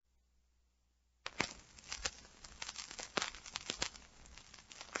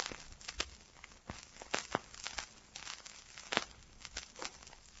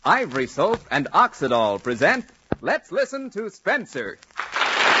Ivory Soap and Oxidol present Let's Listen to Spencer.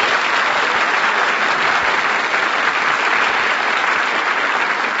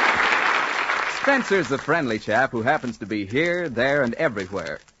 Spencer's a friendly chap who happens to be here, there, and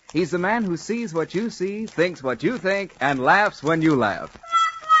everywhere. He's the man who sees what you see, thinks what you think, and laughs when you laugh.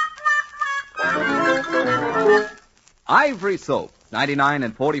 Ivory Soap, 99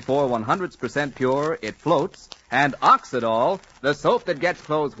 and 44 100% pure, it floats, and Oxidol, the soap that gets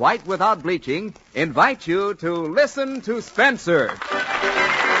clothes white without bleaching, invite you to listen to Spencer.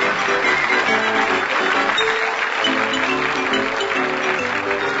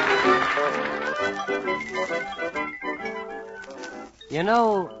 You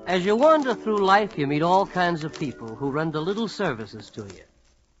know, as you wander through life, you meet all kinds of people who render little services to you.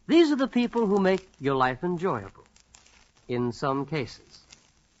 These are the people who make your life enjoyable, in some cases.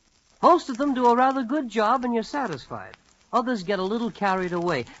 Most of them do a rather good job and you're satisfied. Others get a little carried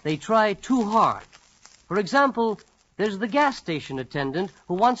away. They try too hard. For example, there's the gas station attendant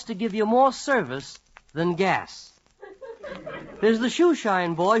who wants to give you more service than gas. There's the shoe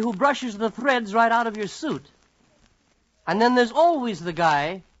shine boy who brushes the threads right out of your suit. And then there's always the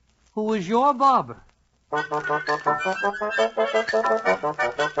guy who is your barber.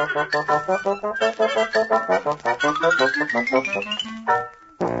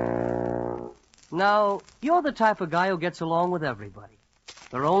 Now, you're the type of guy who gets along with everybody.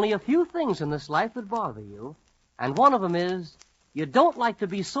 There are only a few things in this life that bother you, and one of them is you don't like to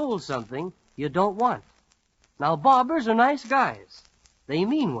be sold something you don't want. Now, barbers are nice guys. They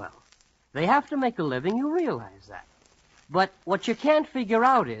mean well. They have to make a living, you realize that. But what you can't figure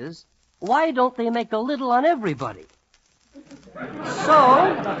out is, why don't they make a little on everybody?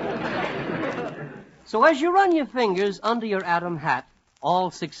 So as you run your fingers under your Adam hat,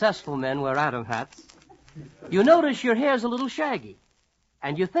 all successful men wear Adam hats, you notice your hair's a little shaggy.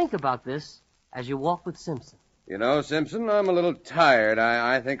 And you think about this as you walk with Simpson. You know, Simpson, I'm a little tired.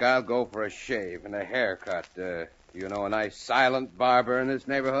 I think I'll go for a shave and a haircut. You know a nice silent barber in this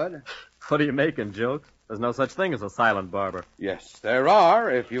neighborhood? What are you making, jokes? There's no such thing as a silent barber. Yes, there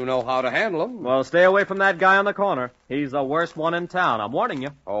are, if you know how to handle them. Well, stay away from that guy on the corner. He's the worst one in town. I'm warning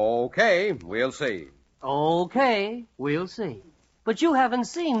you. Okay, we'll see. Okay, we'll see. But you haven't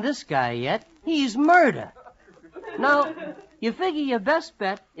seen this guy yet. He's murder. Now, you figure your best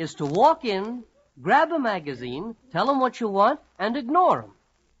bet is to walk in, grab a magazine, tell him what you want, and ignore him.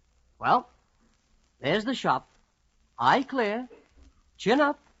 Well, there's the shop. Eye clear, chin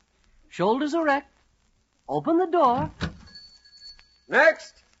up, shoulders erect. Open the door.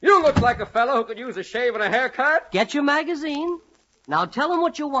 Next, you look like a fellow who could use a shave and a haircut. Get your magazine. Now tell him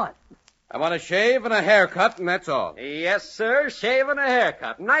what you want. I want a shave and a haircut, and that's all. Yes, sir, shave and a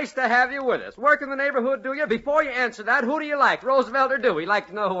haircut. Nice to have you with us. Work in the neighborhood, do you? Before you answer that, who do you like, Roosevelt or Dewey? Like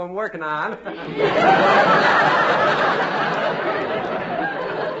to know who I'm working on.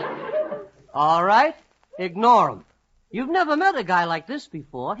 All right, ignore him. You've never met a guy like this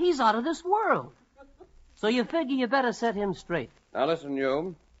before. He's out of this world. So you figure you better set him straight. Now listen,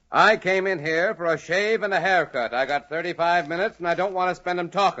 you. I came in here for a shave and a haircut. I got 35 minutes, and I don't want to spend them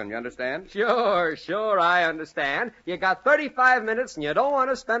talking, you understand? Sure, I understand. You got 35 minutes, and you don't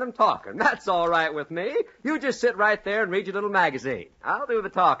want to spend them talking. That's all right with me. You just sit right there and read your little magazine. I'll do the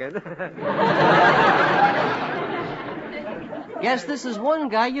talking. Yes, this is one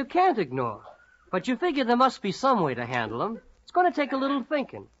guy you can't ignore. But you figure there must be some way to handle him. It's going to take a little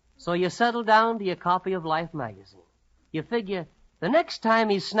thinking. So you settle down to your copy of Life magazine. You figure the next time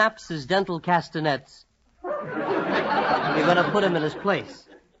he snaps his dental castanets, you're going to put him in his place.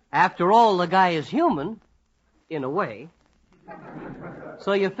 After all, the guy is human, in a way.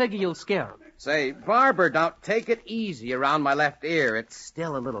 So you figure you'll scare him. Say, barber, now take it easy around my left ear. It's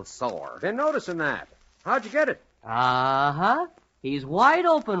still a little sore. Been noticing that. How'd you get it? Uh-huh. He's wide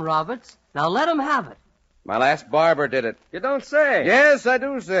open, Roberts. Now let him have it. My last barber did it. You don't say. Yes, I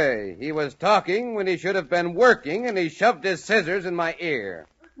do say. He was talking when he should have been working, and he shoved his scissors in my ear.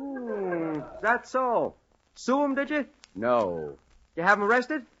 That's so. Sue him, did you? No. You have him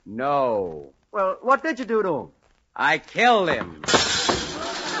arrested? No. Well, what did you do to him? I killed him.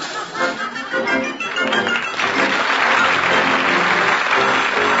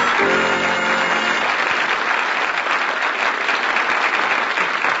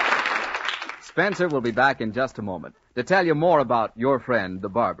 Spencer will be back in just a moment to tell you more about your friend, the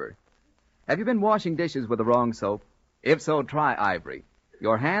barber. Have you been washing dishes with the wrong soap? If so, try Ivory.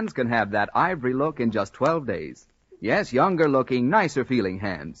 Your hands can have that ivory look in just 12 days. Yes, younger-looking, nicer-feeling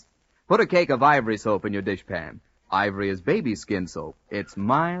hands. Put a cake of Ivory soap in your dishpan. Ivory is baby skin soap. It's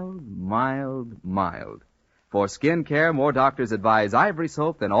mild, mild, mild. For skin care, more doctors advise Ivory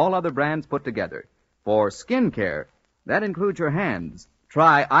soap than all other brands put together. For skin care, that includes your hands.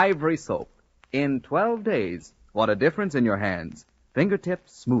 Try Ivory soap. In 12 days, what a difference in your hands.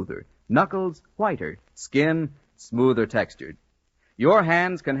 Fingertips smoother, knuckles whiter, skin smoother textured. Your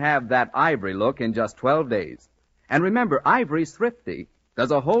hands can have that ivory look in just 12 days. And remember, Ivory's thrifty.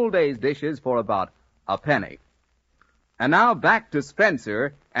 Does a whole day's dishes for about a penny. And now back to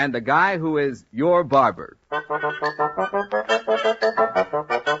Spencer and the guy who is your barber.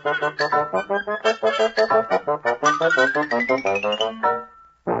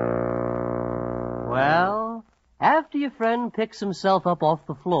 Well, after your friend picks himself up off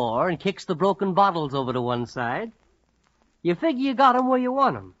the floor and kicks the broken bottles over to one side, you figure you got him where you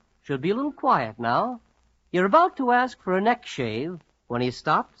want him. Should be a little quiet now. You're about to ask for a neck shave when he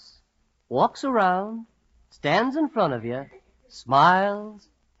stops, walks around, stands in front of you, smiles,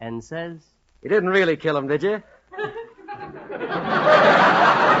 and says, You didn't really kill him, did you?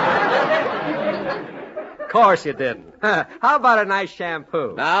 Of course you didn't. How about a nice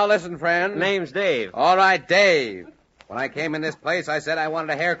shampoo? Now listen, friend. Name's Dave. All right, Dave. When I came in this place, I said I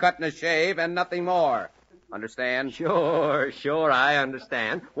wanted a haircut and a shave and nothing more. Understand? Sure, I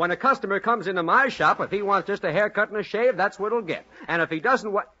understand. When a customer comes into my shop, if he wants just a haircut and a shave, that's what he'll get. And if he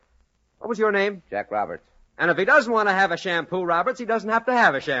doesn't what was your name? Jack Roberts. And if he doesn't want to have a shampoo, Roberts, he doesn't have to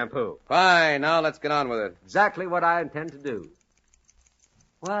have a shampoo. Fine, now let's get on with it. Exactly what I intend to do.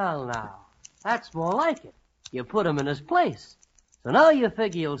 well, now, that's more like it. You put him in his place. So now you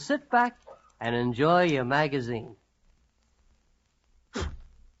figure you'll sit back and enjoy your magazine.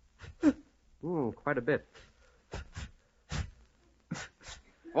 Quite a bit.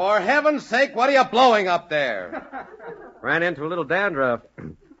 For heaven's sake, what are you blowing up there? Ran into a little dandruff.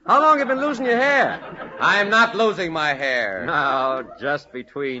 How long have you been losing your hair? I'm not losing my hair. No, just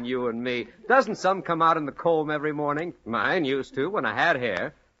between you and me. Doesn't some come out in the comb every morning? Mine used to when I had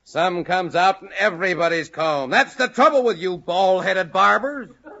hair. Some comes out in everybody's comb. That's the trouble with you bald-headed barbers.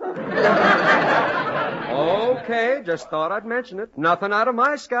 Okay, just thought I'd mention it. Nothing out of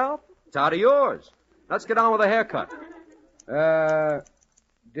my scalp. It's out of yours. Let's get on with the haircut.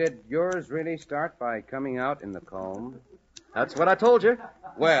 Did yours really start by coming out in the comb? That's what I told you.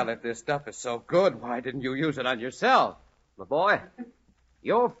 Well, if this stuff is so good, why didn't you use it on yourself? My boy,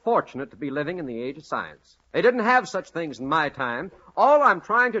 you're fortunate to be living in the age of science. They didn't have such things in my time. All I'm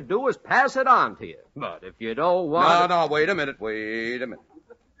trying to do is pass it on to you. But if you don't want... No, wait a minute.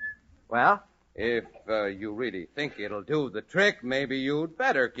 Well? If you really think it'll do the trick, maybe you'd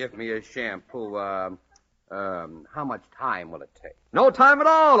better give me a shampoo. How much time will it take? No time at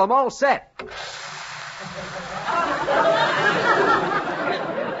all. I'm all set.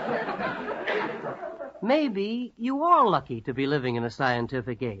 Maybe you are lucky to be living in a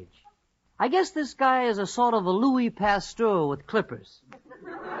scientific age. I guess this guy is a sort of a Louis Pasteur with clippers.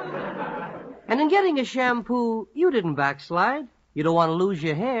 And in getting a shampoo, you didn't backslide. You don't want to lose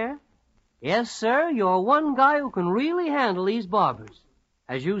your hair. Yes, sir, you're one guy who can really handle these barbers.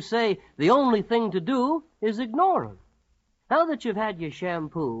 As you say, the only thing to do is ignore them. Now that you've had your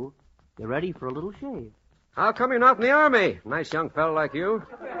shampoo, you're ready for a little shave. How come you're not in the Army? Nice young fellow like you.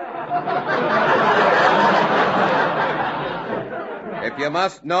 If you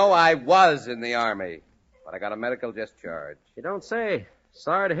must know, I was in the Army, but I got a medical discharge. You don't say.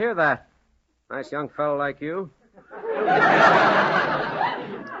 Sorry to hear that. Nice young fellow like you.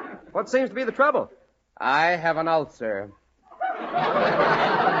 What seems to be the trouble? I have an ulcer.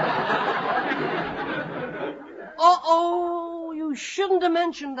 Uh-oh, you shouldn't have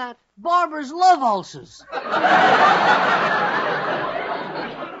mentioned that. Barbers love ulcers.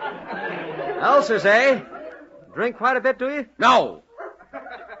 Ulcers, eh? Drink quite a bit, do you? No,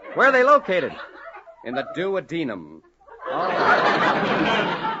 Where are they located? in the duodenum.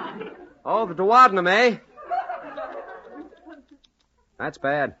 Oh, the duodenum, eh? That's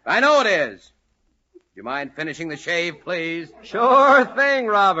bad. I know it is. Do you mind finishing the shave, please? Sure thing,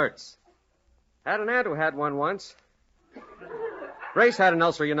 Roberts. Had an aunt who had one once. Grace had an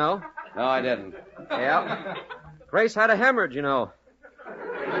ulcer, you know. No, I didn't. Yeah. Grace had a hemorrhage, you know.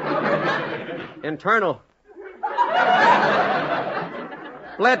 Internal.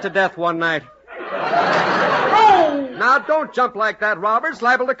 Bled to death one night. Now, don't jump like that, Roberts.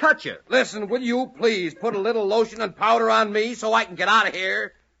 Liable to cut you. Listen, will you please put a little lotion and powder on me so I can get out of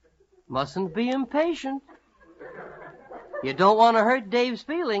here? Mustn't be impatient. You don't want to hurt Dave's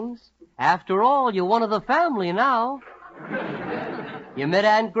feelings. After all, you're one of the family now. You met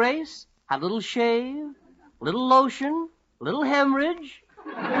Aunt Grace, had a little shave, a little lotion, a little hemorrhage.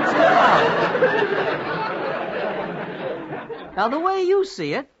 Now, the way you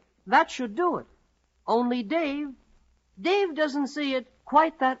see it, that should do it. Only Dave doesn't see it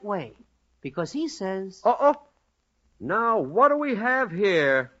quite that way. Because he says... Oh. Now, what do we have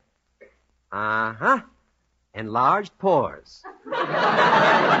here? Uh-huh. Enlarged pores.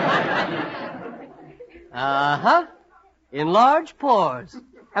 Uh-huh. Enlarged pores.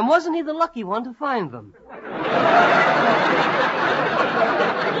 And wasn't he the lucky one to find them?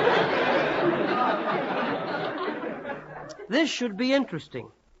 This should be interesting.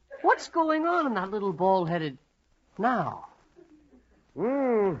 What's going on in that little bald-headed... Now?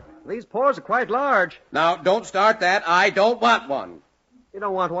 These pores are quite large. Now, don't start that. I don't want one. You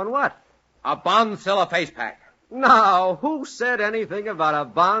don't want one what? A Bonzilla face pack. Now, who said anything about a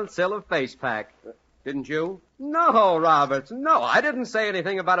Bonzilla face pack? Didn't you? No, Roberts. No, I didn't say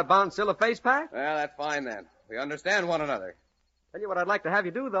anything about a Bonzilla face pack. Well, that's fine then. We understand one another. Tell you what I'd like to have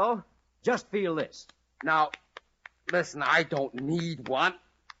you do, though. Just feel this. Now, listen, I don't need one.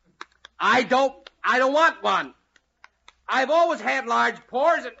 I don't want one. I've always had large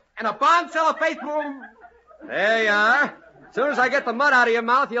pores and a Bonzilla face room. There you are. As soon as I get the mud out of your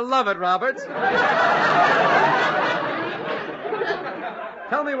mouth, you'll love it, Roberts.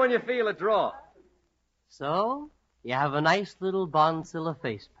 Tell me when you feel a draw. So, you have a nice little Bonzilla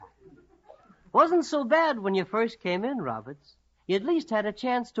face pack. Wasn't so bad when you first came in, Roberts. You at least had a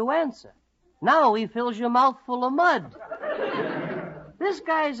chance to answer. Now he fills your mouth full of mud. This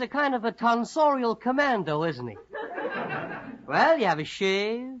guy's a kind of a tonsorial commando, isn't he? Well, you have a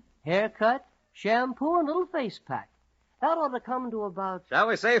shave, haircut, shampoo, and a little face pack. That ought to come to about... Shall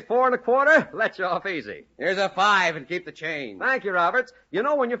we say 4 1/4? Let you off easy. Here's a 5 and keep the change. Thank you, Roberts. You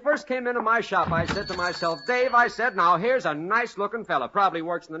know, when you first came into my shop, I said to myself, Dave, I said, now here's a nice-looking fella. Probably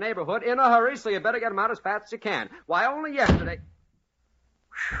works in the neighborhood in a hurry, so you better get him out as fast as you can. Why, only yesterday...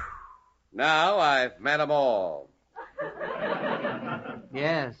 Now I've met them all.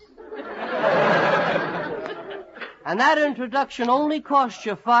 Yes. And that introduction only cost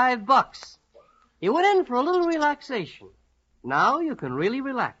you $5. You went in for a little relaxation. Now you can really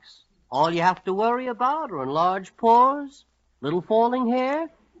relax. All you have to worry about are enlarged pores, little falling hair,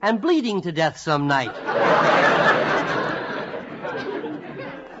 and bleeding to death some night.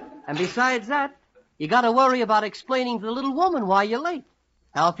 And besides that, you got to worry about explaining to the little woman why you're late.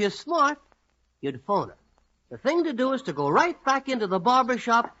 Now, if you're smart, you'd phone her. The thing to do is to go right back into the barber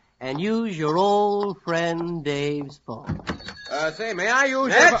shop and use your old friend Dave's phone. Say, may I use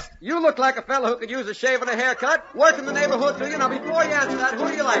Next, you look like a fellow who could use a shave and a haircut. Work in the neighborhood, do you? Now, before you answer that, who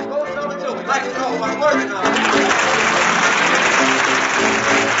do you like? Go tell it to me. Like to know who I'm working on.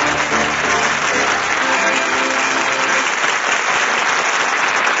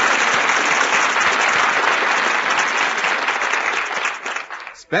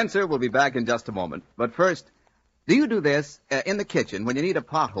 Spencer will be back in just a moment. But first, do you do this in the kitchen when you need a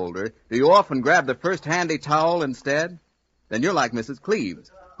pot holder? Do you often grab the first handy towel instead? Then you're like Mrs.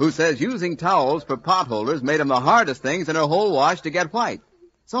 Cleves, who says using towels for pot holders made them the hardest things in her whole wash to get white.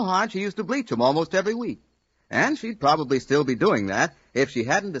 So hard she used to bleach them almost every week. And she'd probably still be doing that if she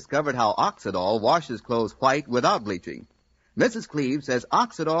hadn't discovered how Oxidol washes clothes white without bleaching. Mrs. Cleves says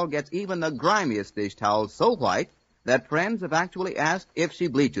Oxidol gets even the grimiest dish towels so white that friends have actually asked if she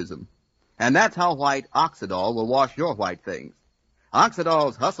bleaches them. And that's how white Oxidol will wash your white things.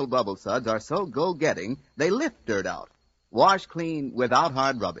 Oxidol's Hustle Bubble Suds are so go-getting, they lift dirt out. Wash clean without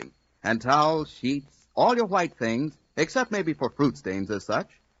hard rubbing. And towels, sheets, all your white things, except maybe for fruit stains as such,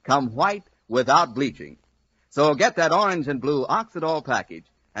 come white without bleaching. So get that orange and blue Oxidol package,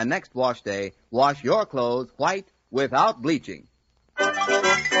 and next wash day, wash your clothes white without bleaching.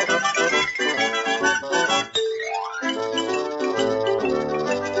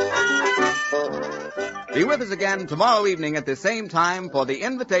 Be with us again tomorrow evening at the same time for the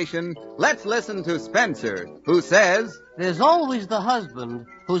invitation, Let's Listen to Spencer, who says, There's always the husband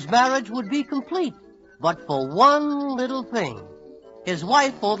whose marriage would be complete, but for one little thing. His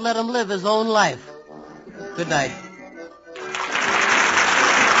wife won't let him live his own life. Good night.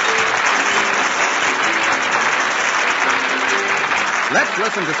 Let's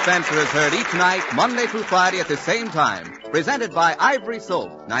Listen to Spencer is heard each night, Monday through Friday at the same time. Presented by Ivory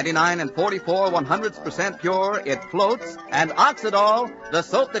Soap, 99 and 44 100% pure, it floats, and Oxidol, the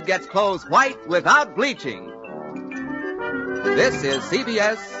soap that gets clothes white without bleaching. This is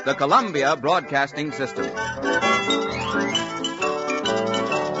CBS, the Columbia Broadcasting System.